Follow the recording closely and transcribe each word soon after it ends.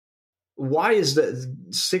why is the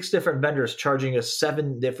 6 different vendors charging us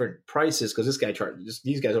 7 different prices? Because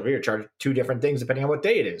these guys over here charge 2 different things depending on what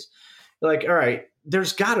day it is. Like, all right,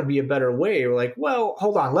 there's got to be a better way. We're like, well,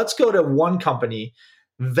 hold on. Let's go to one company,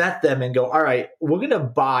 vet them, and go, all right, we're going to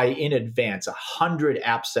buy in advance 100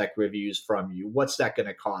 AppSec reviews from you. What's that going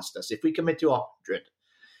to cost us? If we commit to 100,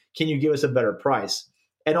 can you give us a better price?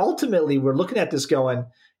 And ultimately, we're looking at this going,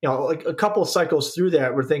 like a couple of cycles through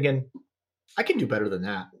that, we're thinking, I can do better than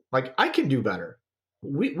that. Like, I can do better.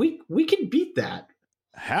 We can beat that.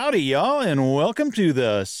 Howdy, y'all, and welcome to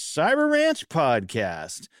the Cyber Ranch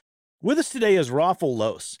podcast. With us today is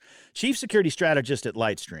Rafal, Chief Security Strategist at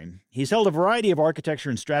Lightstream. He's held a variety of architecture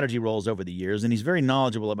and strategy roles over the years, and he's very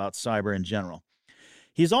knowledgeable about cyber in general.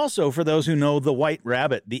 He's also, for those who know, the White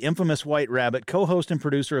Rabbit, the infamous White Rabbit, co-host and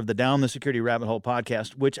producer of the Down the Security Rabbit Hole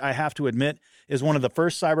podcast, which I have to admit is one of the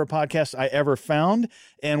first cyber podcasts I ever found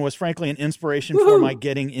and was frankly an inspiration for my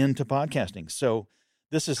getting into podcasting. So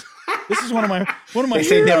this is one of my they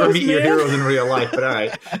say heroes, never meet man. your heroes in real life, but all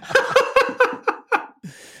right.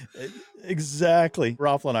 Exactly.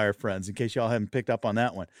 Rafal and I are friends, in case y'all haven't picked up on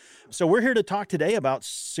that one. So we're here to talk today about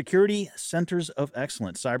security centers of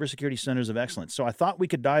excellence, cybersecurity centers of excellence. So I thought we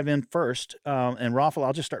could dive in first. And Rafal,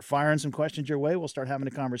 I'll just start firing some questions your way. We'll start having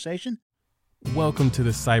a conversation. Welcome to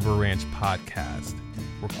the Cyber Ranch podcast,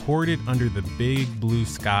 recorded under the big blue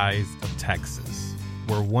skies of Texas,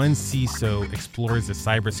 where one CISO explores the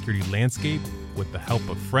cybersecurity landscape with the help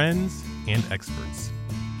of friends and experts.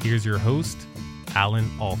 Here's your host, Alan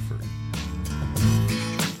Alford.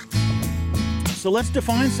 So let's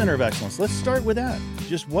define center of excellence. Let's start with that.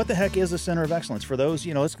 Just what the heck is a center of excellence? For those,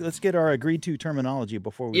 let's get our agreed to terminology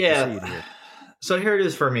before we proceed here. So here it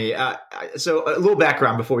is for me. So a little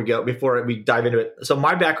background before we dive into it. So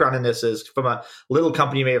my background in this is from a little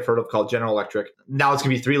company you may have heard of called General Electric. Now it's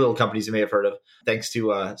going to be 3 little companies you may have heard of, thanks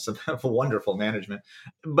to some wonderful management.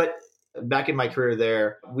 But back in my career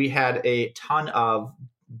there, we had a ton of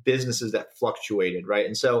businesses that fluctuated, right?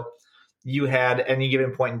 And so you had at any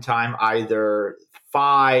given point in time, either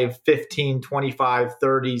 5, 15, 25,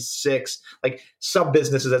 36, like sub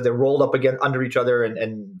businesses as they rolled up again under each other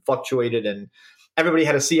and fluctuated. And everybody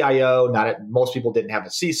had a CIO. Most people didn't have a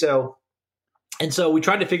CISO. And so we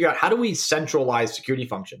tried to figure out, how do we centralize security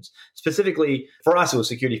functions? Specifically for us, it was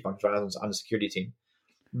security functions. I was on the security team,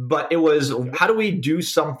 but it was, how do we do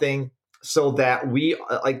something so that we,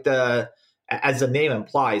 as the name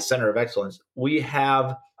implies, center of excellence, we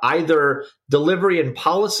have either delivery and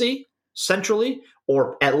policy centrally,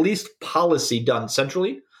 or at least policy done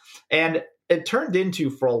centrally. And it turned into,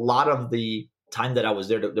 for a lot of the time that I was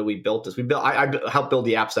there, that we built this. I helped build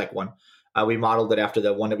the AppSec one. We modeled it after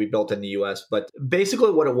the one that we built in the US. But basically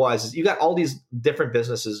what it was is you got all these different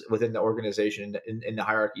businesses within the organization in the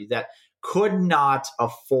hierarchy that could not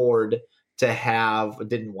afford to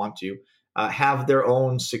didn't want to have their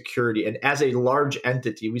own security. And as a large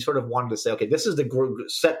entity, we sort of wanted to say, okay, this is the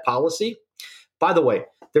set policy. By the way,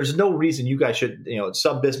 there's no reason you guys should,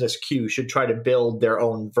 sub-business Q should try to build their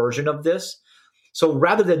own version of this. So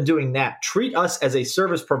rather than doing that, treat us as a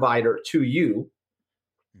service provider to you,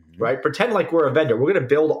 right? Pretend like we're a vendor. We're going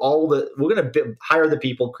to hire the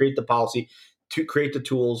people, create the policy, to create the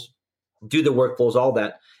tools, do the workflows, all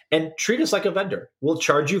that, and treat us like a vendor. We'll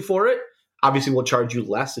charge you for it. Obviously, we'll charge you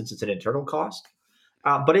less since it's an internal cost.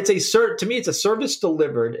 But to me, it's a service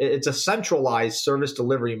delivered. It's a centralized service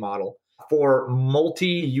delivery model for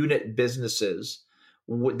multi-unit businesses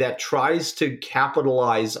that tries to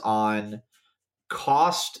capitalize on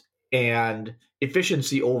cost and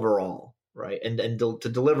efficiency overall, right? And to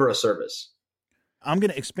deliver a service. I'm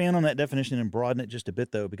going to expand on that definition and broaden it just a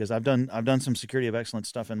bit, though, because I've done some security of excellence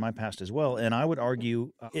stuff in my past as well. And I would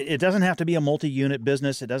argue it doesn't have to be a multi-unit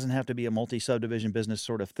business. It doesn't have to be a multi-subdivision business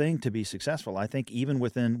sort of thing to be successful. I think even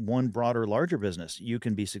within one broader, larger business, you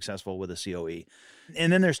can be successful with a COE.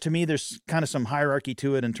 And then there's kind of some hierarchy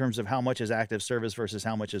to it in terms of how much is active service versus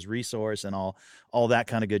how much is resource and all that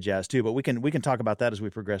kind of good jazz too. But we can talk about that as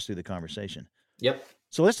we progress through the conversation. Yep.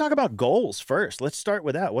 So let's talk about goals first. Let's start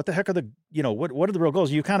with that. What the heck are what are the real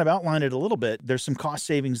goals? You kind of outlined it a little bit. There's some cost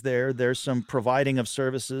savings there. There's some providing of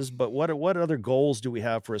services, but what other goals do we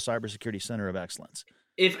have for a cybersecurity center of excellence?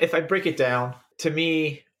 If I break it down, to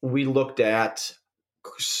me, we looked at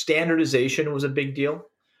standardization was a big deal,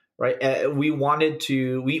 right? We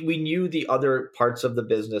knew the other parts of the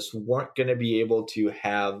business weren't going to be able to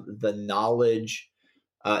have the knowledge,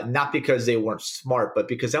 not because they weren't smart, but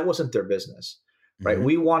because that wasn't their business. Right. Mm-hmm.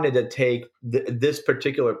 We wanted to take this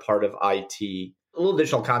particular part of IT, a little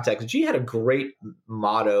additional context. G had a great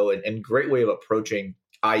motto and great way of approaching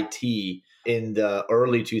IT in the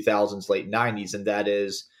early 2000s, late 90s. And that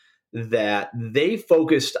is that they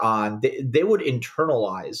focused on, they would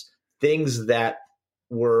internalize things that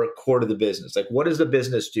were core to the business. Like, what does the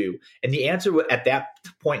business do? And the answer at that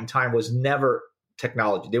point in time was never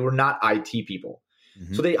technology. They were not IT people.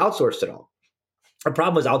 Mm-hmm. So they outsourced it all. The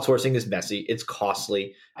problem was outsourcing is messy, it's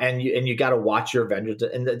costly, and you got to watch your vendors.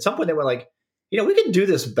 And at some point they were like, we can do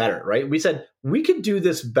this better, right? We said we could do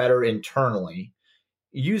this better internally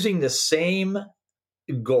using the same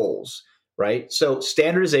goals, right? So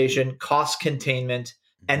standardization, cost containment,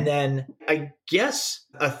 and then I guess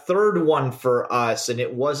a third one for us, and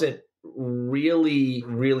it wasn't really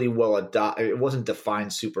well adopted. It wasn't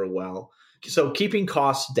defined super well. So keeping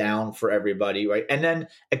costs down for everybody, right? And then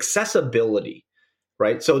accessibility,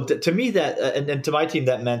 right? So to me that, and to my team,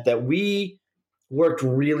 that meant that we worked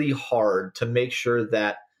really hard to make sure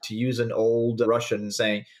that, to use an old Russian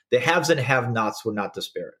saying, the haves and have-nots were not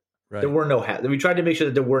disparate. Right. There were no we tried to make sure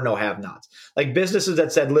that there were no have-nots. Like businesses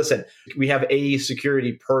that said, listen, we have a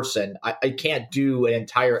security person. I can't do an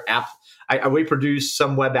entire app. We produce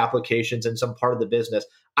some web applications in some part of the business.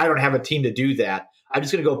 I don't have a team to do that. I'm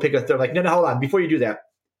just going to go pick a third. Like, no, hold on. Before you do that,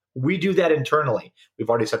 we do that internally. We've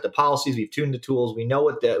already set the policies. We've tuned the tools. We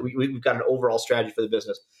know we've got an overall strategy for the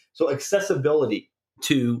business. So accessibility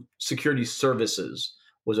to security services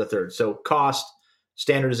was a third. So cost,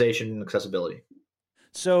 standardization, and accessibility.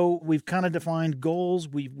 So we've kind of defined goals.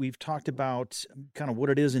 We've talked about kind of what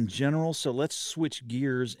it is in general. So let's switch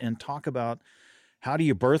gears and talk about, how do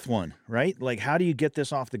you birth one, right? Like, how do you get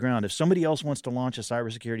this off the ground? If somebody else wants to launch a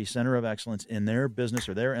cybersecurity center of excellence in their business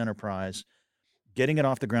or their enterprise, getting it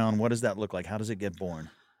off the ground, what does that look like? How does it get born?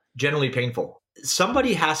 Generally painful.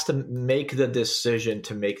 Somebody has to make the decision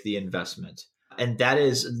to make the investment. And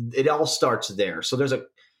it all starts there. So there's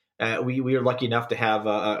we are lucky enough to have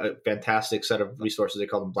a fantastic set of resources. They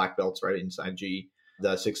call them black belts, right? Inside GE,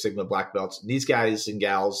 the Six Sigma black belts. These guys and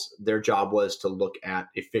gals, their job was to look at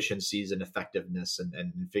efficiencies and effectiveness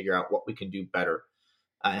and figure out what we can do better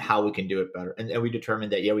and how we can do it better. And we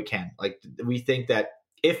determined that, yeah, we can. Like, we think that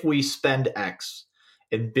if we spend X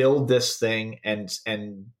and build this thing and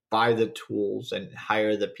buy the tools and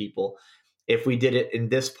hire the people, if we did it in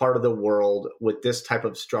this part of the world with this type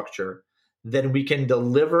of structure, then we can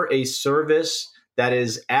deliver a service that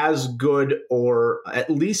is as good, or at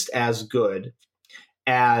least as good,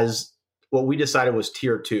 as what we decided was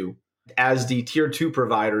tier 2, as the tier 2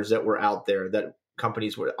 providers that were out there, that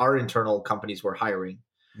our internal companies were hiring,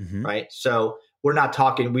 right? So we're not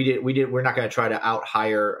talking, we're not going to try to out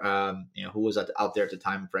hire, who was out there at the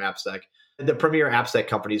time for AppSec, the premier AppSec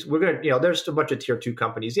companies. We're going to, there's a bunch of tier 2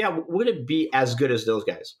 companies. Yeah, we're going to be as good as those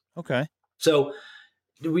guys. Okay. So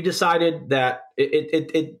we decided that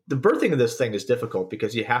the birthing of this thing is difficult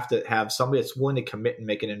because you have to have somebody that's willing to commit and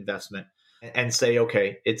make an investment and say,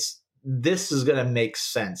 okay, this is going to make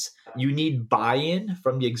sense. You need buy-in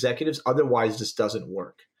from the executives. Otherwise, this doesn't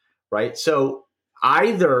work, right? So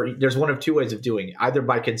either there's one of two ways of doing it, either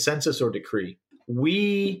by consensus or decree.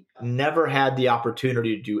 We never had the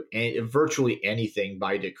opportunity to do virtually anything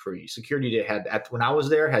by decree. Security when I was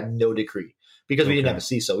there, had no decree because we didn't have a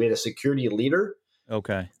CISO. We had a security leader.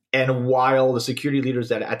 Okay. And while the security leaders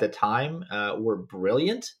that at the time were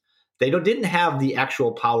brilliant, they didn't have the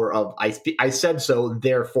actual power of I said so,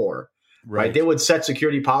 therefore. Right. They would set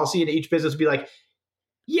security policy, and each business would be like,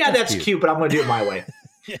 yeah, that's cute, but I'm going to do it my way.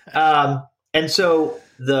 Yeah. And so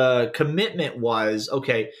the commitment was,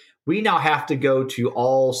 okay, we now have to go to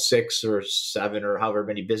all 6 or 7 or however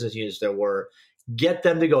many business units there were, get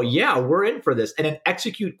them to go, yeah, we're in for this, and then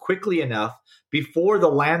execute quickly enough before the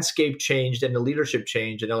landscape changed and the leadership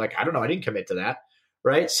changed. And they're like, I don't know, I didn't commit to that.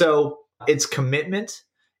 Right. So it's commitment,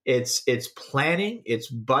 it's planning,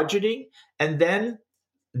 it's budgeting. And then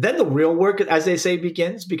the real work, as they say,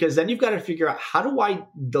 begins, because then you've got to figure out, how do I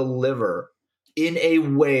deliver in a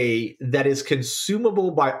way that is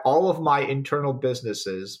consumable by all of my internal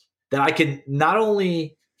businesses, that I can not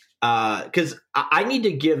only, because I need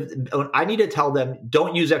to tell them,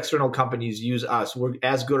 don't use external companies, use us. We're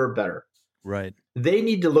as good or better. Right. They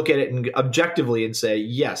need to look at it and objectively and say,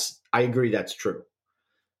 yes, I agree, that's true.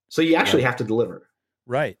 So you actually have to deliver.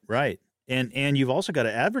 Right. And you've also got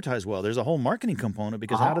to advertise well. There's a whole marketing component,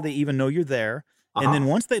 because how do they even know you're there? And then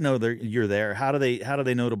once they know you're there, how do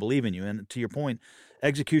they know to believe in you? And to your point,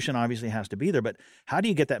 execution obviously has to be there, but how do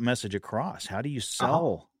you get that message across? How do you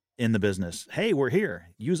sell in the business? Hey, we're here.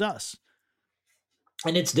 Use us.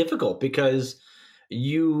 And it's difficult because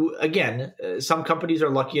some companies are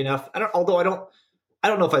lucky enough. I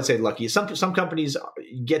don't know if I'd say lucky. Some companies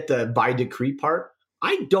get the by decree part.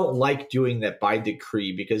 I don't like doing that by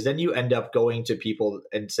decree, because then you end up going to people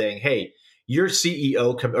and saying, hey, your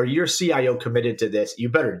CEO or your CIO committed to this, you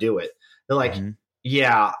better do it. They're like,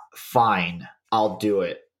 yeah, fine, I'll do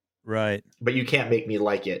it. Right. But you can't make me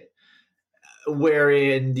like it.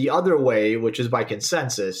 Wherein the other way, which is by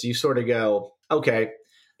consensus, you sort of go, okay,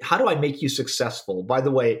 how do I make you successful? By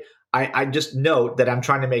the way, I just note that I'm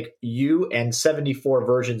trying to make you and 74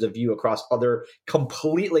 versions of you across other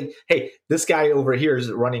completely, hey, this guy over here is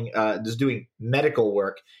running, is doing medical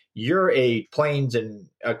work. You're a planes and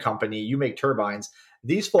a company. You make turbines.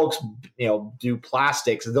 These folks, do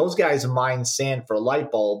plastics. Those guys mine sand for light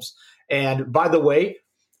bulbs. And by the way,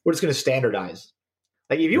 we're just going to standardize.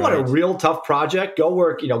 Like if you want a real tough project, go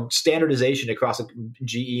work, standardization across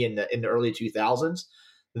GE in the early 2000s.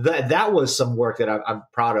 That was some work that I'm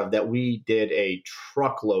proud of that we did a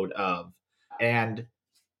truckload of. And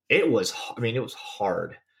it was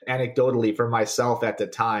hard. Anecdotally for myself at the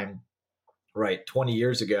time, 20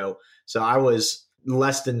 years ago. So I was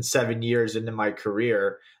less than 7 years into my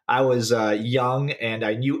career. I was young and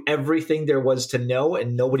I knew everything there was to know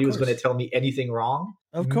and nobody was going to tell me anything wrong.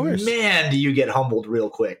 Of course. Man, do you get humbled real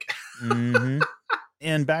quick.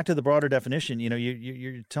 And back to the broader definition,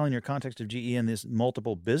 you're telling your context of GE and these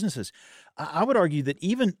multiple businesses. I would argue that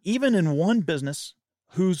even in one business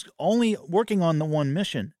who's only working on the one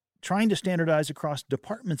mission, trying to standardize across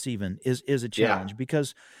departments even is a challenge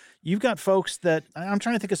because you've got folks that I'm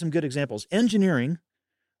trying to think of some good examples. Engineering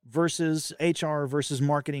versus HR versus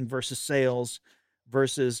marketing versus sales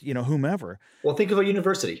versus, whomever. Well, think of a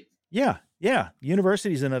university. Yeah.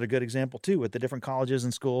 University's another good example too, with the different colleges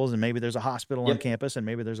and schools, and maybe there's a hospital on campus and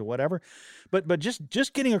maybe there's a whatever. But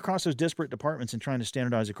just getting across those disparate departments and trying to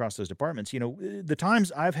standardize across those departments, the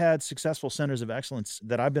times I've had successful centers of excellence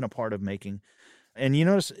that I've been a part of making. And you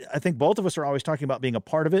notice, I think both of us are always talking about being a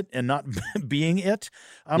part of it and not being it.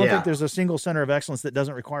 I don't think there's a single center of excellence that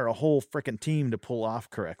doesn't require a whole freaking team to pull off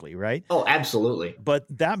correctly, right? Oh, absolutely. But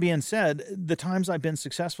that being said, the times I've been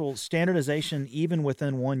successful, standardization, even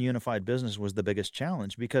within one unified business, was the biggest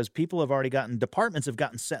challenge because departments have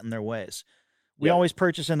gotten set in their ways. We always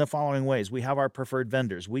purchase in the following ways. We have our preferred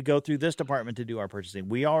vendors. We go through this department to do our purchasing.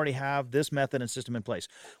 We already have this method and system in place.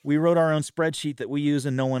 We wrote our own spreadsheet that we use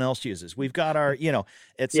and no one else uses. We've got our,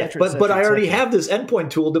 et cetera. But I already have this endpoint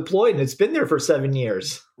tool deployed and it's been there for 7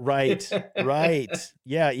 years. Right.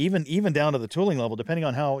 Yeah. Even down to the tooling level, depending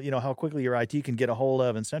on how quickly your IT can get a hold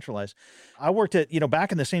of and centralize. I worked at,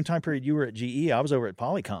 back in the same time period you were at GE, I was over at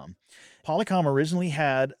Polycom. Polycom originally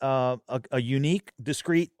had a unique,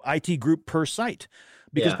 discrete IT group per site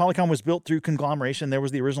because Polycom was built through conglomeration. There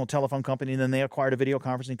was the original telephone company, and then they acquired a video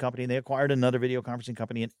conferencing company, and they acquired another video conferencing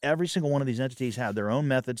company, and every single one of these entities had their own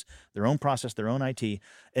methods, their own process, their own IT,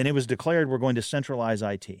 and it was declared we're going to centralize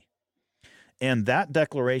IT. And that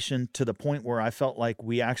declaration, to the point where I felt like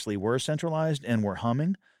we actually were centralized and were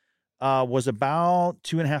humming, was about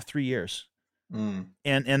 2.5, 3 years.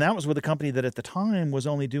 And that was with a company that at the time was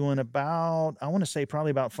only doing about, I want to say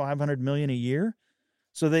probably about $500 million a year.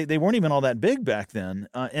 So they weren't even all that big back then.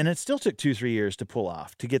 And it still took 2-3 years to pull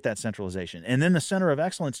off to get that centralization. And then the center of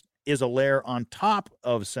excellence is a layer on top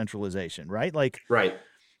of centralization, right?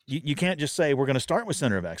 You can't just say we're going to start with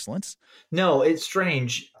center of excellence. No, it's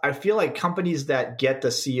strange. I feel like companies that get the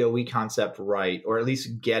COE concept right, or at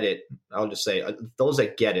least get it, I'll just say those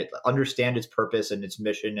that get it, understand its purpose and its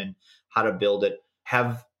mission and how to build it,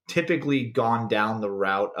 have typically gone down the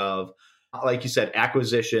route of, like you said,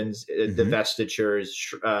 acquisitions, divestitures,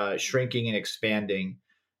 shrinking and expanding.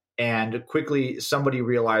 And quickly somebody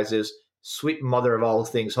realizes, sweet mother of all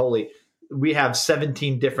things holy, we have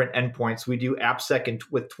 17 different endpoints. We do AppSec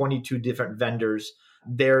with 22 different vendors.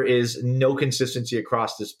 There is no consistency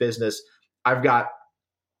across this business. I'm the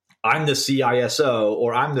CISO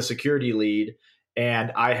or I'm the security lead,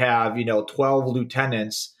 and I have 12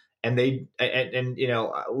 lieutenants, and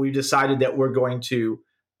we decided that we're going to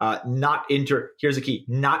here's the key,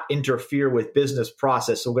 not interfere with business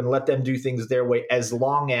process. So we're going to let them do things their way as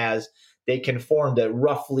long as they conform to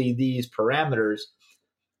roughly these parameters.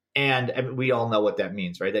 And we all know what that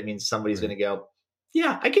means, right? That means somebody's going to go,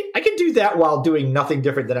 yeah, I can do that while doing nothing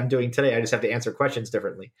different than I'm doing today. I just have to answer questions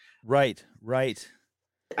differently. Right.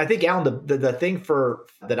 I think, Alan, the thing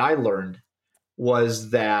that I learned was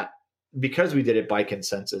that because we did it by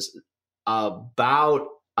consensus, about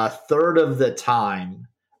a third of the time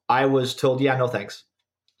I was told, yeah, no, thanks.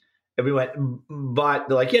 And we went, but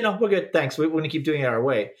they're like, we're good. Thanks. We're going to keep doing it our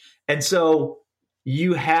way. And so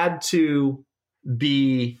you had to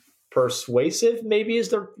be persuasive, maybe is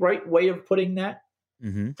the right way of putting that,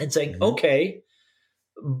 and saying, okay,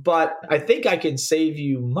 but I think I can save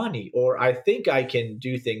you money, or I think I can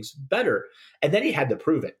do things better. And then he had to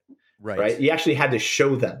prove it, right? You actually had to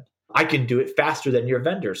show them. I can do it faster than your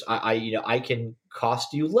vendors. I can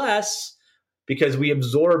cost you less because we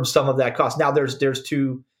absorb some of that cost. Now there's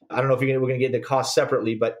two. I don't know if we're going to get into cost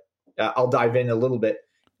separately, but I'll dive in a little bit.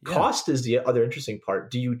 Yeah. Cost is the other interesting part.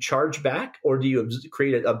 Do you charge back or do you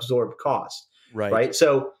create an absorbed cost? Right.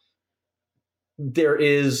 So there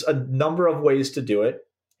is a number of ways to do it.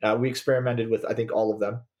 We experimented with, I think, all of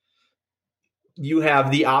them. You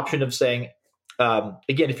have the option of saying,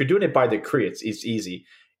 again, if you're doing it by decree, it's easy.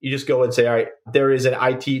 You just go and say, all right, there's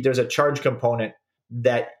a charge component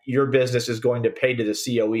that your business is going to pay to the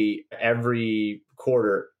COE every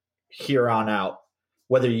quarter here on out,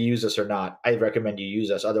 whether you use us or not. I recommend you use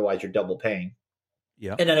us. Otherwise, you're double paying.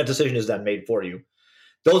 Yeah. And then a decision is then made for you.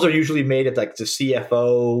 Those are usually made at like the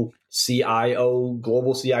CFO, CIO,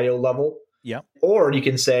 global CIO level. Yeah. Or you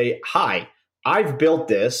can say, hi, I've built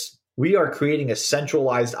this. We are creating a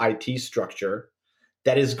centralized IT structure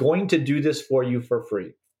that is going to do this for you for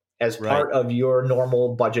free as part of your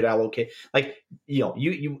normal budget allocate. Like,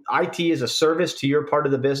 you IT is a service to your part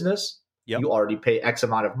of the business. Yep. You already pay X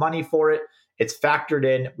amount of money for it. It's factored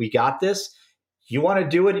in. We got this. You want to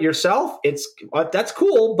do it yourself? That's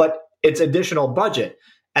cool, but it's additional budget.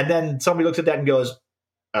 And then somebody looks at that and goes,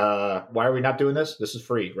 why are we not doing this? This is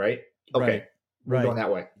free, right? Okay. We're going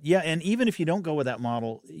that way. Yeah. And even if you don't go with that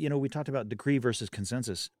model, we talked about decree versus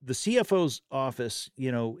consensus. The CFO's office,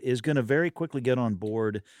 is going to very quickly get on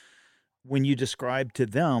board when you describe to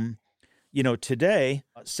them, today,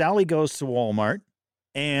 Sally goes to Walmart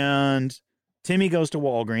and Timmy goes to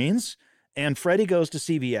Walgreens and Freddie goes to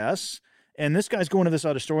CVS and this guy's going to this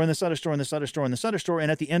other store and this other store and this other store and this other store.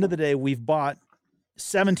 And at the end of the day, we've bought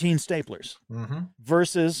 17 staplers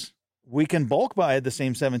versus we can bulk buy the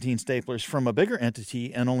same 17 staplers from a bigger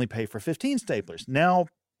entity and only pay for 15 staplers. Now,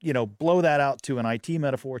 blow that out to an IT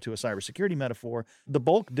metaphor, to a cybersecurity metaphor. The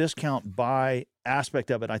bulk discount buy aspect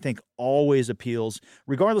of it, I think, always appeals,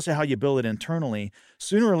 regardless of how you build it internally.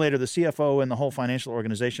 Sooner or later, the CFO and the whole financial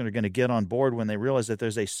organization are going to get on board when they realize that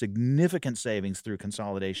there's a significant savings through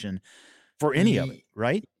consolidation for any of it,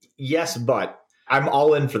 right? Yes, but I'm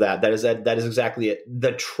all in for that. That is exactly it.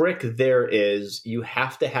 The trick there is you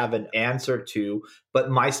have to have an answer to, but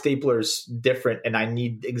my stapler's different and I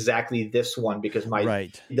need exactly this one because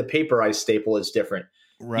the paper I staple is different.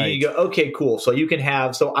 Right. You go, okay, cool. So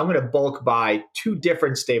I'm going to bulk buy 2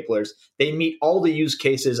 different staplers. They meet all the use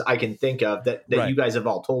cases I can think of that you guys have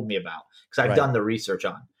all told me about because I've done the research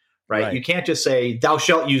on. Right? You can't just say, thou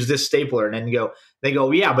shalt use this stapler. And then they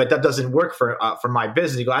go, yeah, but that doesn't work for my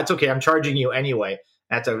business. You go, that's okay. I'm charging you anyway.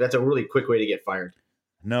 That's a really quick way to get fired.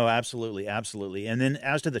 No, absolutely. Absolutely. And then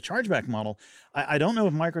as to the chargeback model, I don't know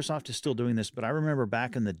if Microsoft is still doing this, but I remember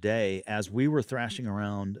back in the day as we were thrashing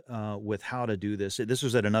around with how to do this. This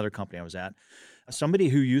was at another company I was at. Somebody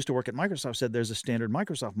who used to work at Microsoft said there's a standard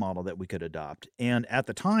Microsoft model that we could adopt. And at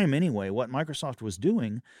the time anyway, what Microsoft was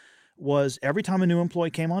doing was every time a new employee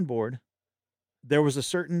came on board, there was a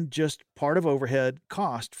certain just part of overhead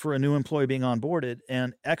cost for a new employee being onboarded,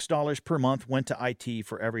 and X dollars per month went to IT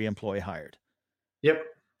for every employee hired. Yep.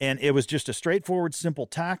 And it was just a straightforward, simple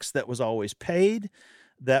tax that was always paid.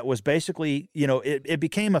 That was basically, it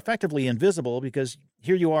became effectively invisible because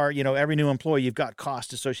here you are, every new employee, you've got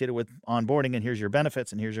costs associated with onboarding, and here's your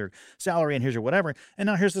benefits, and here's your salary, and here's your whatever. And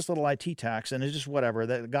now here's this little IT tax, and it's just whatever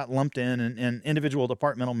that got lumped in, and individual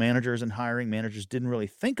departmental managers and hiring managers didn't really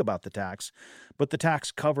think about the tax, but the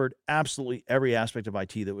tax covered absolutely every aspect of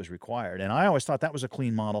IT that was required. And I always thought that was a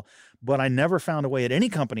clean model, but I never found a way at any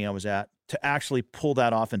company I was at to actually pull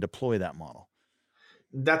that off and deploy that model.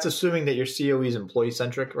 That's assuming that your COE is employee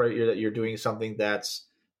centric, right? That you're doing something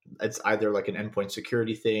it's either like an endpoint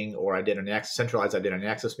security thing or centralized identity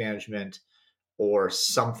access management or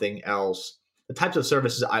something else. The types of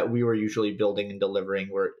services we were usually building and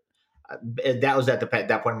delivering were that was at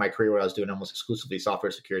that point in my career where I was doing almost exclusively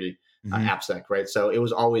software security, AppSec, right? So it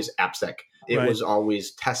was always AppSec. It was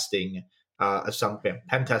always testing, some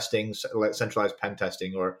pen testing, centralized pen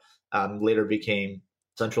testing, or later became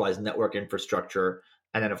centralized network infrastructure.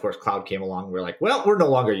 And then, of course, cloud came along. We're like, well, we're no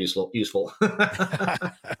longer useful.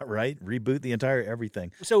 Right. Reboot the entire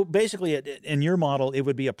everything. So basically, in your model, it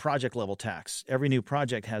would be a project level tax. Every new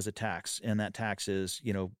project has a tax, and that tax is,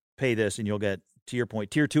 pay this and you'll get, to your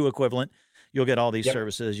point, tier 2 equivalent. You'll get all these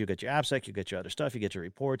services. You'll get your AppSec, you get your other stuff, you get your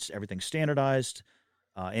reports, everything's standardized.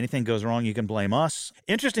 Anything goes wrong, you can blame us.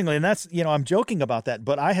 Interestingly, and that's, I'm joking about that,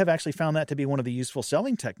 but I have actually found that to be one of the useful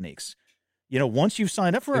selling techniques. Once you've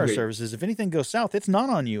signed up for our services, if anything goes south, it's not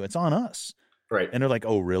on you, it's on us. Right. And they're like,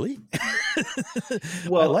 oh, really?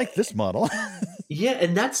 Well, I like this model. Yeah.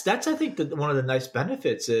 And that's I think, one of the nice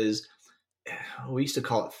benefits is we used to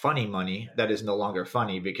call it funny money. That is no longer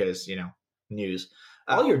funny because, news.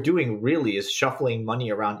 All you're doing really is shuffling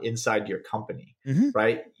money around inside your company,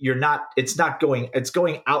 right? It's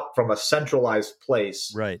going out from a centralized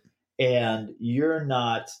place. Right. And you're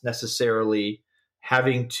not necessarily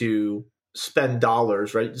having to spend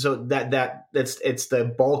dollars, right? So it's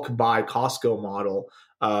the bulk buy Costco model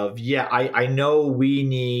of, I know we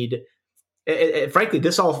need, frankly,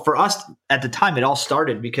 this all for us at the time, it all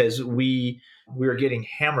started because we were getting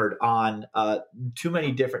hammered on too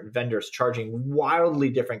many different vendors charging wildly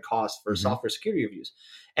different costs for software security reviews.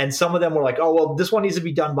 And some of them were like, oh, well, this one needs to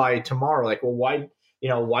be done by tomorrow. Like, well, why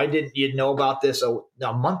didn't you know about this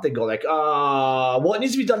a month ago? Like, well, it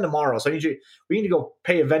needs to be done tomorrow. So we need to go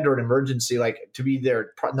pay a vendor an emergency, like to be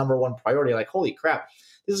their number one priority. Like, holy crap,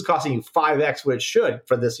 this is costing you 5x what it should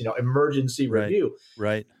for this, emergency review.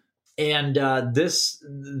 Right. And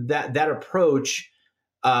that approach,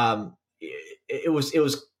 it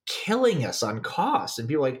was killing us on cost. And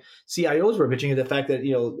people like CIOs were bitching at the fact that,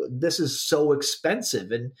 this is so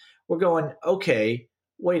expensive. And we're going, okay,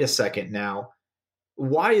 wait a second now.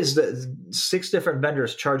 Why is the 6 different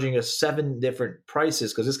vendors charging us 7 different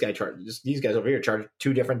prices? Because these guys over here charge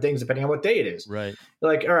 2 different things depending on what day it is. Right.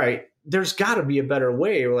 Like, all right, there's got to be a better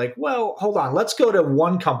way. We're like, well, hold on. Let's go to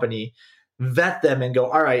one company, vet them, and go,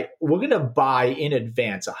 all right, we're going to buy in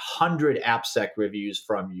advance 100 AppSec reviews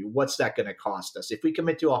from you. What's that going to cost us? If we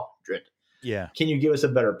commit to 100, can you give us a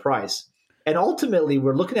better price? And ultimately,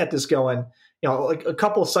 we're looking at this going, like a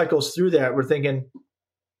couple of cycles through that, we're thinking,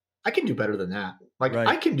 I can do better than that. Like,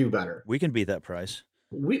 I can do better. We can beat that price.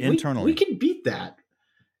 Internally. We can beat that.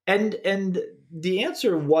 And the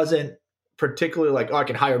answer wasn't particularly like, oh, I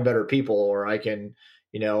can hire better people or I can,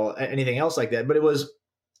 anything else like that. But it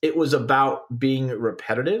was about being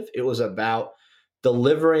repetitive. It was about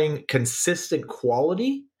delivering consistent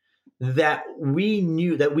quality that we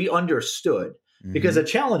knew, that we understood. Because the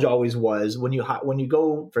challenge always was when you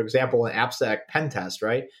go, for example, an AppSec pen test,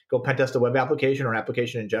 right? Go pen test a web application or an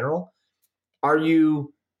application in general. Are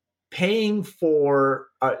you paying for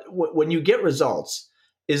when you get results?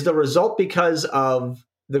 Is the result because of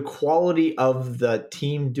the quality of the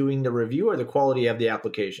team doing the review or the quality of the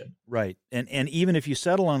application? Right. And even if you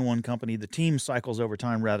settle on one company, the team cycles over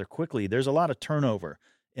time rather quickly. There's a lot of turnover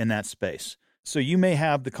in that space. So you may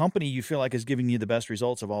have the company you feel like is giving you the best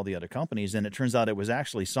results of all the other companies, and it turns out it was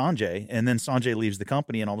actually Sanjay, and then Sanjay leaves the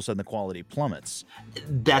company, and all of a sudden the quality plummets.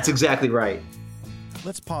 That's exactly right.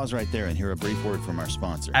 Let's pause right there and hear a brief word from our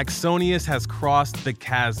sponsor. Axonius has crossed the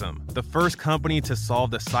chasm, the first company to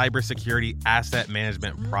solve the cybersecurity asset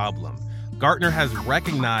management problem. Gartner has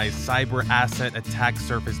recognized cyber asset attack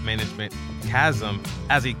surface management chasm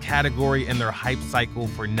as a category in their Hype Cycle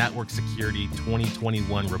for Network Security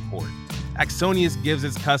 2021 report. Axonius gives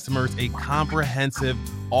its customers a comprehensive,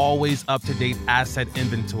 always up-to-date asset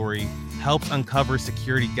inventory, helps uncover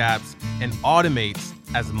security gaps, and automates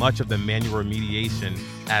as much of the manual remediation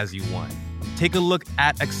as you want. Take a look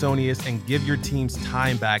at Axonius and give your teams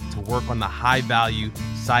time back to work on the high-value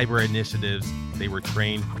cyber initiatives they were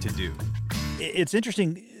trained to do. It's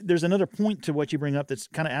interesting. There's another point to what you bring up that's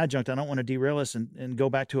kind of adjunct. I don't want to derail us and go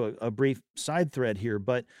back to a brief side thread here,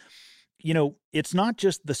 but it's not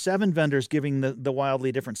just the 7 vendors giving the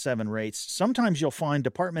wildly different 7 rates. Sometimes you'll find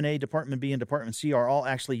Department A, Department B, and Department C are all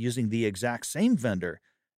actually using the exact same vendor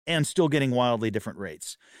and still getting wildly different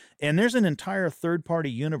rates. And there's an entire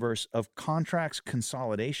third-party universe of contracts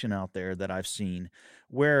consolidation out there that I've seen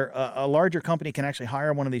where a larger company can actually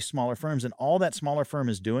hire one of these smaller firms, and all that smaller firm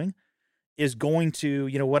is doing is going to,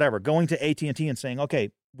 going to AT&T and saying,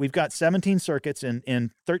 okay, we've got 17 circuits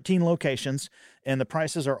in 13 locations, and the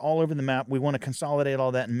prices are all over the map. We want to consolidate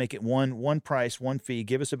all that and make it one price, one fee.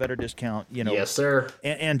 Give us a better discount. Yes, sir.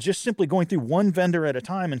 And just simply going through one vendor at a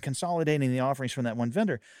time and consolidating the offerings from that one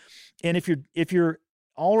vendor. And if you're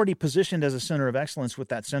already positioned as a center of excellence with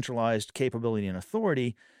that centralized capability and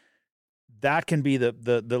authority, that can be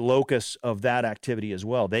the locus of that activity as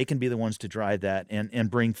well. They can be the ones to drive that and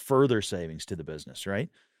bring further savings to the business, right?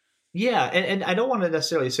 Yeah, and I don't want to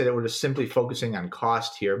necessarily say that we're just simply focusing on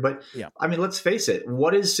cost here, but I mean, let's face it.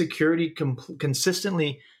 What is security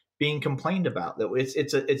consistently being complained about? That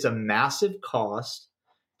it's a massive cost.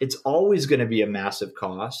 It's always going to be a massive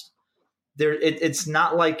cost. It's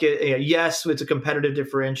not like yes, it's a competitive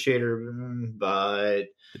differentiator, but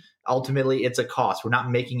ultimately it's a cost. We're not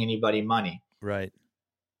making anybody money, right?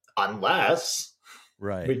 Unless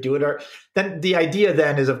we do it. Then the idea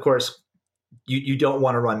then is, of course, you don't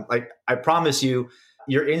want to run. Like, I promise you,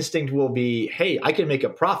 your instinct will be, hey, I can make a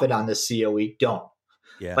profit on this COE. Don't.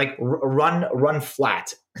 Yeah. Like run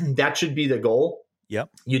flat. That should be the goal. Yep.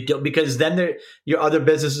 You don't, because then your other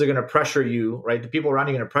businesses are going to pressure you, right? The people around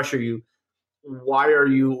you are going to pressure you. Why are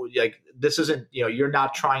you like, this isn't, you're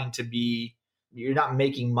not you're not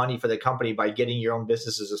making money for the company by getting your own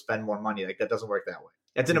businesses to spend more money. Like that doesn't work that way.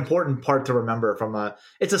 That's an important part to remember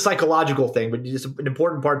it's a psychological thing, but it's an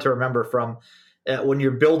important part to remember from when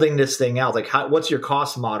you're building this thing out. Like what's your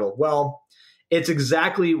cost model? Well, it's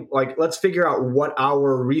exactly like, let's figure out what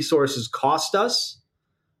our resources cost us.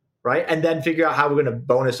 Right. And then figure out how we're going to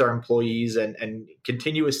bonus our employees and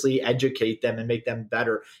continuously educate them and make them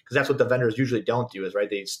better. Because that's what the vendors usually don't do is, right,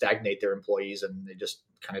 they stagnate their employees and they just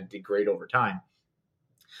kind of degrade over time.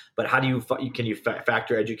 But how do can you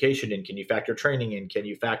factor education in? Can you factor training in? Can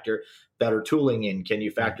you factor better tooling in? Can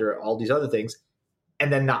you factor all these other things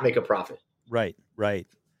and then not make a profit? Right.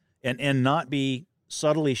 And not be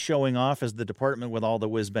subtly showing off as the department with all the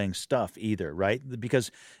whiz-bang stuff either, right? Because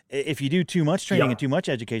if you do too much training and too much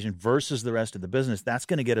education versus the rest of the business, that's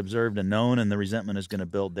going to get observed and known, and the resentment is going to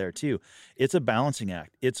build there too. It's a balancing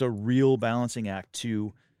act. It's a real balancing act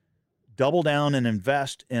to double down and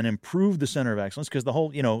invest and improve the center of excellence, because the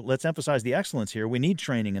whole, let's emphasize the excellence here. We need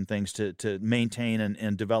training and things to maintain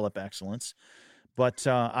and develop excellence. But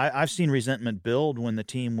I've seen resentment build when the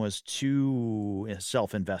team was too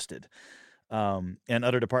self-invested. And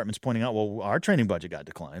other departments pointing out, well, our training budget got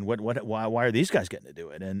declined. Why are these guys getting to do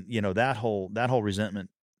it? And that whole resentment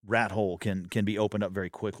rat hole can be opened up very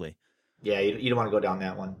quickly. Yeah, you don't want to go down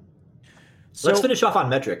that one. So, let's finish off on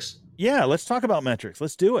metrics. Yeah, let's talk about metrics.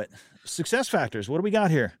 Let's do it. Success factors. What do we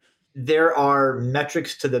got here? There are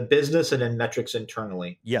metrics to the business and then metrics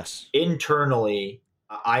internally. Yes. Internally,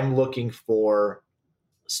 I'm looking for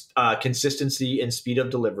consistency and speed of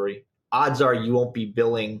delivery. Odds are you won't be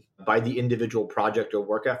billing by the individual project or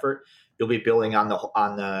work effort. You'll be billing on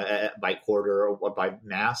the by quarter or by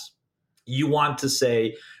mass. You want to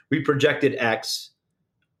say we projected X,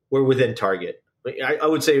 we're within target. I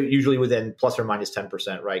would say usually within plus or minus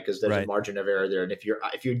 10%, right? Because there's a margin of error there, and if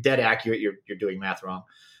you're dead accurate, you're doing math wrong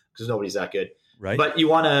because nobody's that good. Right. But you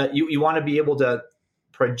want to be able to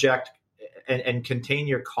project and contain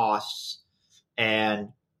your costs, and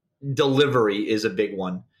delivery is a big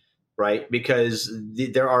one. Right? Because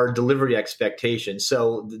there are delivery expectations.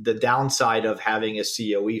 So the downside of having a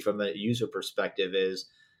COE from a user perspective is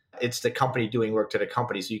it's the company doing work to the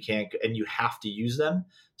company. So you have to use them.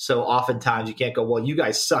 So oftentimes you can't go, well, you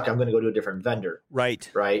guys suck, I'm going to go to a different vendor. Right.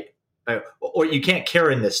 Or you can't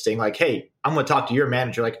Karen this thing like, hey, I'm going to talk to your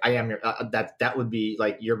manager. Like I am your, that would be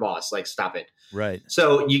like your boss. Like, stop it. Right.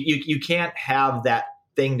 So you can't have that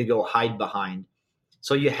thing to go hide behind.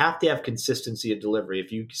 So you have to have consistency of delivery.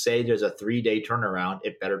 If you say there's a 3-day turnaround,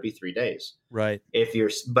 it better be 3 days. Right.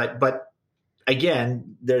 But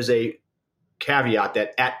again, there's a caveat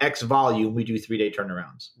that at X volume, we do 3-day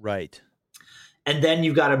turnarounds. Right. And then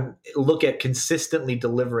you've got to look at consistently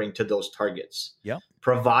delivering to those targets. Yep.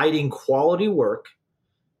 Providing quality work,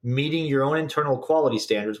 meeting your own internal quality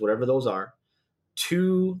standards, whatever those are,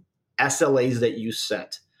 to SLAs that you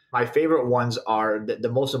set. My favorite ones are the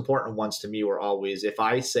most important ones to me were always, if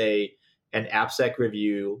I say an AppSec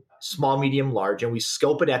review, small, medium, large, and we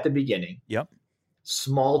scope it at the beginning. Yep.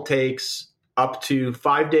 Small takes up to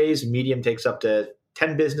 5 days, medium takes up to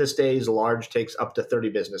 10 business days, large takes up to 30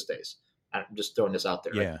 business days. I'm just throwing this out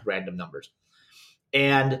there, like random numbers.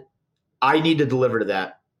 And I need to deliver to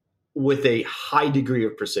that with a high degree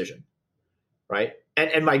of precision, right?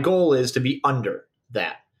 And my goal is to be under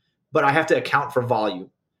that, but I have to account for volume.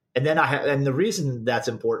 And then and the reason that's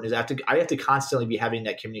important is I have to constantly be having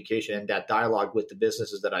that communication and that dialogue with the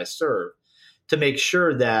businesses that I serve to make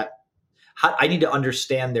sure that I need to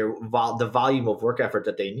understand the volume of work effort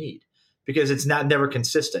that they need, because it's never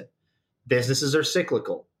consistent. Businesses are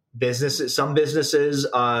cyclical. Some businesses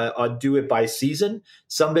do it by season.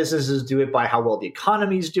 Some businesses do it by how well the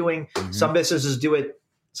economy is doing. Mm-hmm. Some businesses do it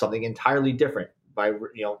something entirely different by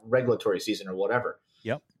regulatory season or whatever.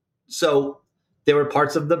 Yep. So there were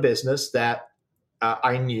parts of the business that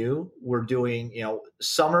I knew were doing,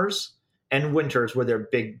 summers and winters were their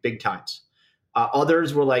big times.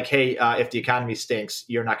 Others were like, hey, if the economy stinks,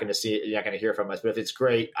 you're not going to hear from us. But if it's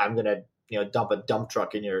great, I'm going to, dump a dump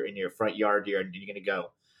truck in your front yard here and you're going to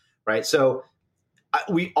go. Right. So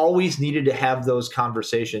we always needed to have those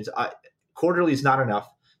conversations. Quarterly is not enough.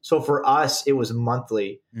 So for us, it was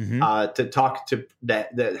monthly to talk to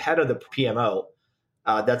the head of the PMO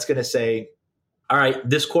that's going to say, all right,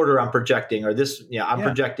 this quarter I'm projecting, or this, I'm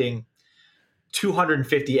projecting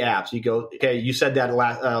 250 apps. You go, okay, you said that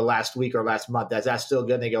last week or last month. Is that still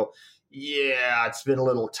good? And they go, yeah, it's been a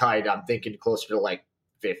little tight. I'm thinking closer to like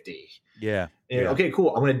 50. Yeah. Okay,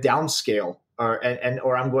 cool. I'm going to downscale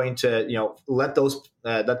or I'm going to, let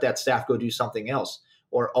that staff go do something else.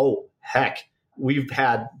 Or, oh, heck, we've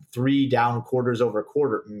had 3 down quarters over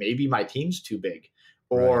quarter. Maybe my team's too big.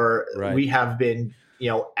 Or Right. we have been,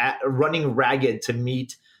 running ragged to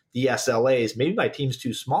meet the SLAs. Maybe my team's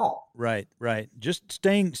too small. Right. Just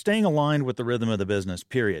staying aligned with the rhythm of the business,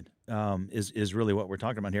 period, is really what we're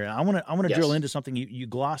talking about here. And I want to Yes. drill into something you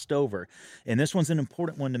glossed over, and this one's an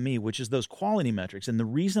important one to me, which is those quality metrics. And the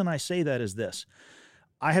reason I say that is this.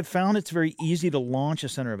 I have found it's very easy to launch a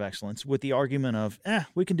center of excellence with the argument of,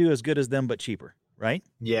 we can do as good as them, but cheaper, right?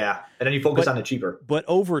 Yeah. And then you focus on the cheaper. But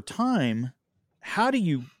over time, how do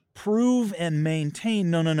you prove and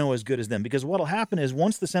maintain no as good as them? Because what'll happen is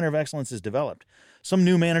once the center of excellence is developed, some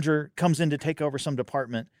new manager comes in to take over some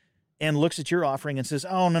department and looks at your offering and says,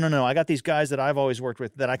 oh, no, I got these guys that I've always worked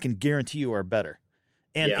with that I can guarantee you are better.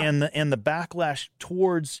 And the backlash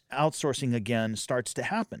towards outsourcing again starts to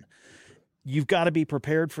happen. You've got to be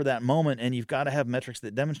prepared for that moment, and you've got to have metrics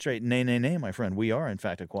that demonstrate, nay, my friend, we are in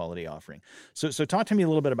fact a quality offering. So talk to me a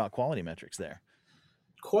little bit about quality metrics there.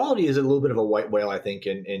 Quality is a little bit of a white whale, I think,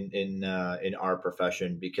 in our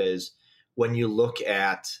profession, because when you look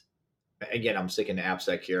at, again, I'm sticking to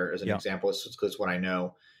AppSec here as an example, because what I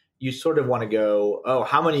know, you sort of want to go, oh,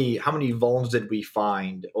 how many vulns did we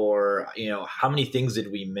find, or how many things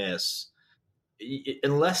did we miss?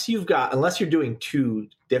 Unless you're doing 2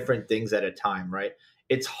 different things at a time, right?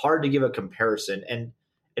 It's hard to give a comparison,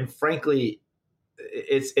 and frankly,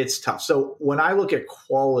 it's tough. So when I look at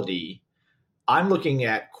quality, I'm looking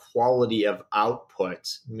at quality of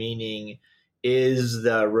output, meaning is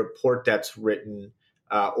the report that's written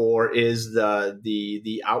or is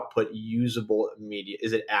the output usable immediate?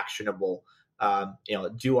 Is it actionable?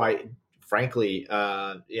 Do I, frankly,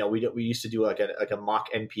 we used to do like a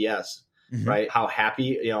mock NPS. Mm-hmm. Right? How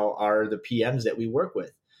happy, are the PMs that we work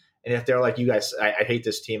with? And if they're like, you guys, I hate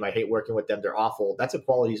this team, I hate working with them, they're awful. That's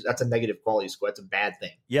a negative quality score. That's a bad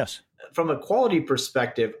thing. Yes. From a quality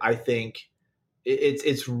perspective, I think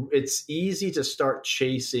it's easy to start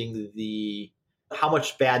chasing how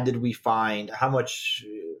much bad did we find? How much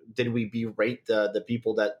did we berate the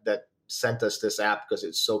people that sent us this app because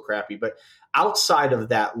it's so crappy? But outside of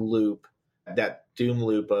that loop, that doom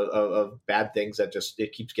loop of bad things that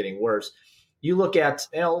it keeps getting worse. You look at,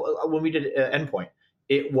 when we did Endpoint,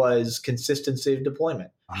 it was consistency of deployment.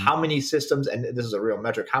 Mm-hmm. How many systems, and this is a real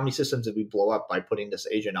metric, how many systems did we blow up by putting this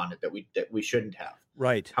agent on it that we shouldn't have?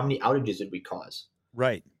 Right. How many outages did we cause?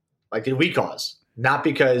 Right. Like, did we cause? Not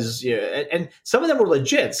because, and some of them were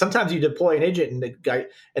legit. Sometimes you deploy an agent and the guy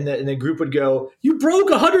and the group would go, you broke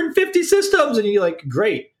 150 systems. And you're like,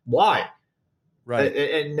 great. Why? Right.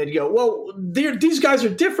 And they'd go, well, these guys are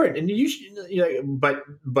different. And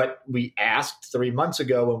but we asked 3 months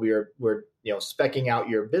ago when we were speccing out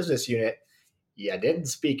your business unit, you didn't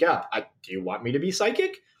speak up. Do you want me to be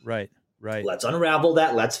psychic? Right. Let's unravel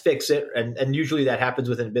that. Let's fix it. And usually that happens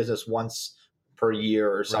within business once per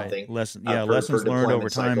year or something. Right. Lessons learned over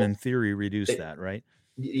time in theory reduce that, right?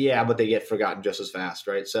 Yeah, but they get forgotten just as fast,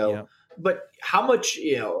 right? So, But how much,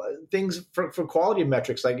 things for quality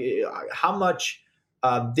metrics, like how much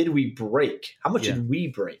did we break? How much did we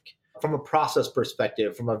break? From a process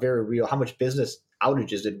perspective, from a very real, how much business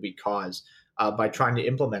outages did we cause by trying to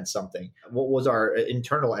implement something? What was our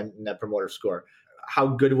internal Net Promoter Score? How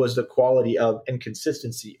good was the quality and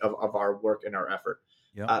consistency of our work and our effort?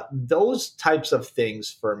 Yep. Those types of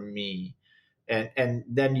things for me. And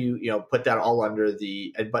then you put that all under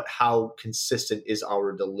but how consistent is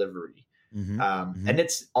our delivery? Mm-hmm. And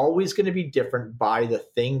it's always going to be different by the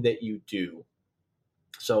thing that you do.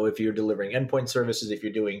 So if you're delivering endpoint services, if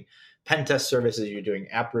you're doing pen test services, you're doing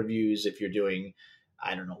app reviews, if you're doing,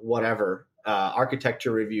 I don't know, whatever,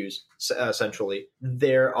 architecture reviews, essentially,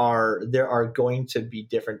 there are going to be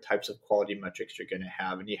different types of quality metrics you're going to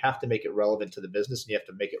have. And you have to make it relevant to the business, and you have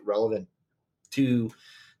to make it relevant to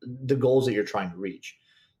the goals that you're trying to reach.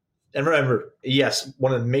 And remember, yes,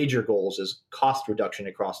 one of the major goals is cost reduction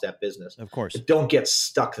across that business. Of course. But don't get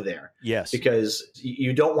stuck there. Yes. Because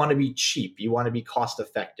you don't want to be cheap. You want to be cost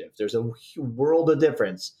effective. There's a world of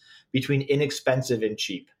difference between inexpensive and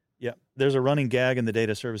cheap. Yeah. There's a running gag in the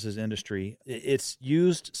data services industry. It's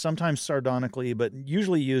used sometimes sardonically, but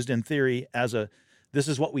usually used in theory as this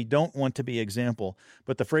is what we don't want to be example.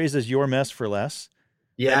 But the phrase is your mess for less.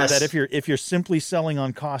 Yes. That if you're simply selling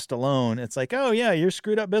on cost alone, it's like, oh yeah, you're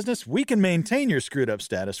screwed up business. We can maintain your screwed up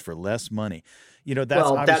status for less money. That's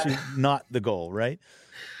obviously not the goal, right?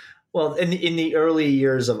 Well, in the early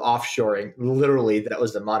years of offshoring, literally that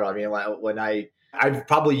was the motto. I mean, when I've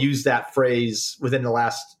probably used that phrase within the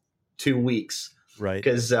last 2 weeks Right.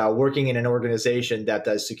 Because working in an organization that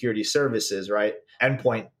does security services, right?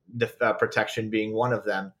 Endpoint protection being one of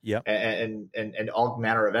them, Yep. and all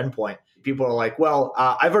manner of endpoint. People are like, well,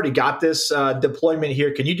 I've already got this deployment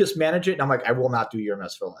here. Can you just manage it? And I'm like, I will not do your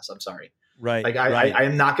mess for less. I'm sorry. Right. Like right. I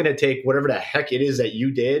am not going to take whatever the heck it is that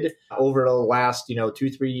you did over the last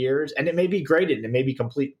 2-3 years, and it may be graded and it may be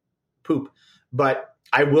complete poop, but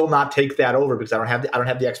I will not take that over because I don't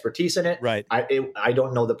have the expertise in it. Right. I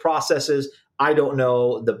don't know the processes. I don't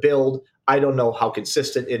know the build. I don't know how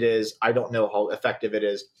consistent it is. I don't know how effective it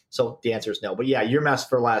is. So the answer is no. But yeah, your mess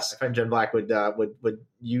for less. My friend Jen Black would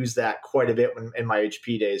use that quite a bit in my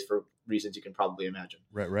HP days for reasons you can probably imagine.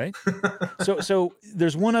 Right. So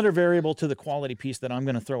there's one other variable to the quality piece that I'm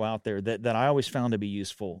going to throw out there that I always found to be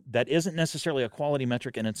useful. That isn't necessarily a quality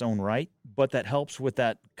metric in its own right, but that helps with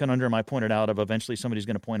that conundrum I pointed out of eventually somebody's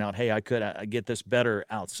going to point out, hey, I could get this better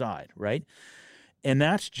outside, right? And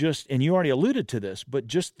that's just, and you already alluded to this, but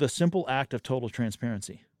just the simple act of total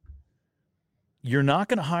transparency. You're not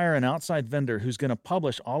going to hire an outside vendor who's going to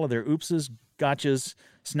publish all of their oopses, gotchas,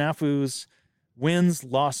 snafus, wins,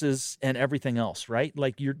 losses, and everything else, right?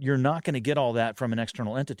 Like you're not going to get all that from an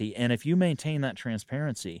external entity. And if you maintain that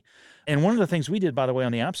transparency, and one of the things we did, by the way,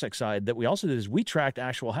 on the AppSec side that we also did is we tracked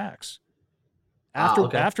actual hacks.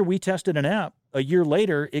 After we tested an app, a year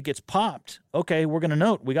later, it gets popped. Okay, we're going to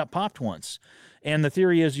note we got popped once. And the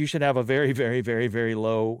theory is you should have a very, very, very, very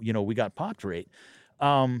low, we got popped rate.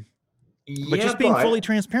 But just being fully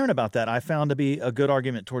transparent about that, I found to be a good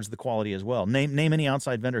argument towards the quality as well. Name any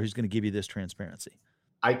outside vendor who's going to give you this transparency.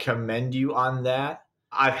 I commend you on that.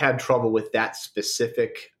 I've had trouble with that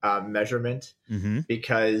specific measurement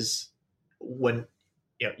because when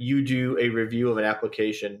you do a review of an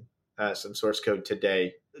application, some source code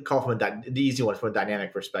today, call from the easy one from a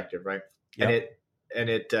dynamic perspective, right? Yep. And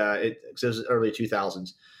it says early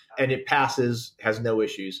 2000s, and it passes, has no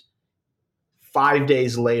issues. 5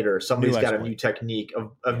 days later, somebody's got a new technique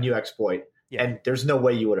of new exploit. Yeah. And there's no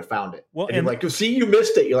way you would have found it. Well, and you're like, see, you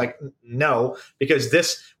missed it. You're like, no,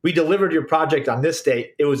 because we delivered your project on this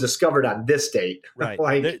date. It was discovered on this date. Right.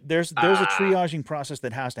 Like, there's a triaging process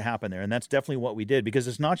that has to happen there. And that's definitely what we did, because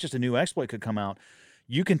it's not just a new exploit could come out.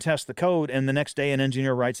 You can test the code, and the next day an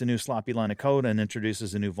engineer writes a new sloppy line of code and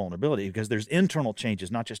introduces a new vulnerability, because there's internal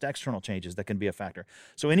changes, not just external changes, that can be a factor.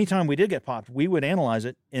 So anytime we did get popped, we would analyze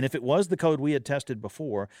it, and if it was the code we had tested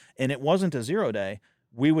before and it wasn't a 0 day,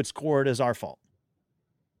 we would score it as our fault.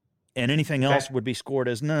 And anything else would be scored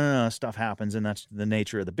as, no, stuff happens, and that's the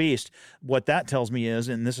nature of the beast. What that tells me is,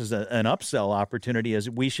 and this is an upsell opportunity, is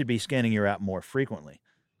we should be scanning your app more frequently.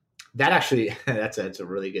 That actually, that's a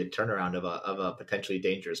really good turnaround of a potentially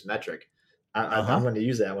dangerous metric. I'm going to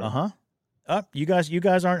use that one. You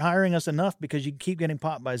guys aren't hiring us enough because you keep getting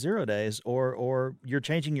popped by 0 days, or you're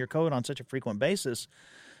changing your code on such a frequent basis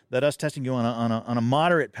that us testing you on a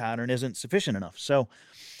moderate pattern isn't sufficient enough. So,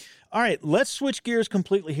 all right, let's switch gears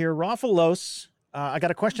completely here. Rafal, I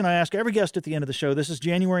got a question I ask every guest at the end of the show. This is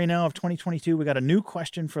January now of 2022. We got a new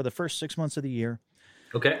question for the first 6 months of the year.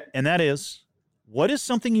 Okay. And that is, what is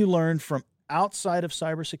something you learned from outside of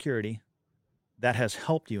cybersecurity that has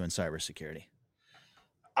helped you in cybersecurity?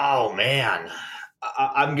 Oh man,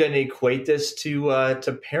 I'm going to equate this to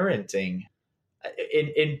parenting.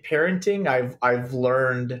 In parenting, I've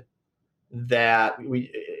learned that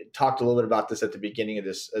we talked a little bit about this at the beginning of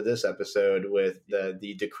this episode with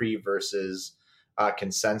the decree versus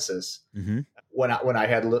consensus. Mm-hmm. When I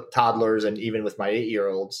had toddlers, and even with my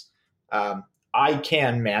 8-year-olds, I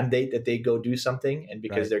can mandate that they go do something, and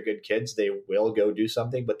because they're good kids, they will go do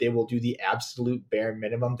something, but they will do the absolute bare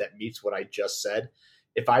minimum that meets what I just said.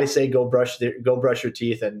 If I say go brush your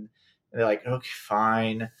teeth, and they're like, okay,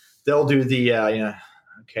 fine, they'll do the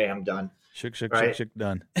okay, I'm done. Shook,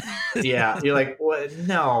 done. Yeah, you're like, what?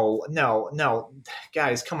 No,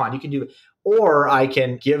 guys, come on, you can do it. Or I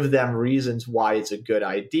can give them reasons why it's a good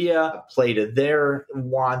idea, play to their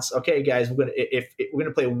wants. Okay, guys, we're gonna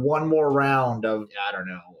play one more round of, I don't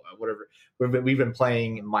know, whatever. We've been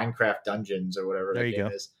playing Minecraft Dungeons or whatever there the you game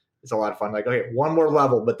go. is. It's a lot of fun. Like, okay, one more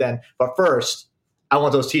level, but first, I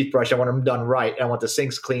want those teeth brushed. I want them done right. And I want the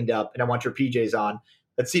sinks cleaned up, and I want your PJs on.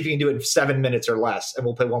 Let's see if you can do it in 7 minutes or less, and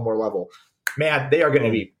we'll play one more level. Man, they are going to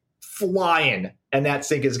be flying, and that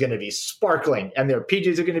sink is going to be sparkling, and their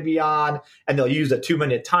PJs are going to be on, and they'll use a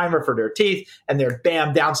 2-minute timer for their teeth, and they're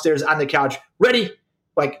bam downstairs on the couch, ready.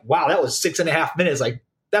 Like, wow, that was 6.5 minutes. Like,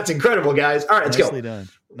 that's incredible, guys. All right, let's Nicely go. Done.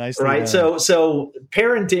 Nicely right. done. So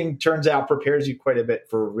parenting turns out prepares you quite a bit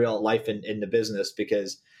for real life in the business,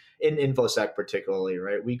 because in InfoSec particularly,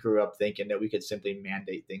 right, we grew up thinking that we could simply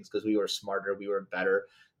mandate things because we were smarter, we were better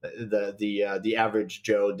the average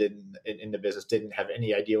Joe in the business didn't have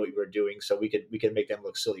any idea what we were doing, so we could make them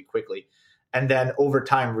look silly quickly, and then over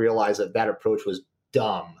time realize that approach was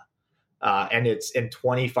dumb. And it's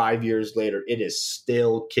 25 years later, it is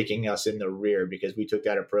still kicking us in the rear because we took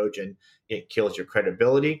that approach, and it kills your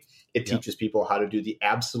credibility. It teaches people how to do the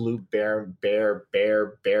absolute bare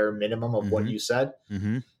minimum of what you said.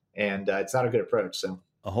 Mm-hmm. And it's not a good approach. So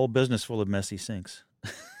a whole business full of messy sinks,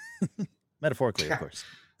 metaphorically, of course.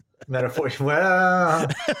 Metaphorically, well,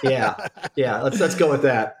 yeah. Let's go with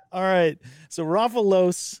that. All right. So Rafal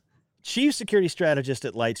Los, Chief Security Strategist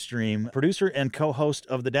at Lightstream, producer and co-host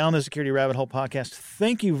of the Down the Security Rabbit Hole podcast.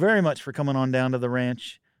 Thank you very much for coming on down to the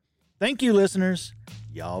ranch. Thank you, listeners.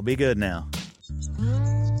 Y'all be good now.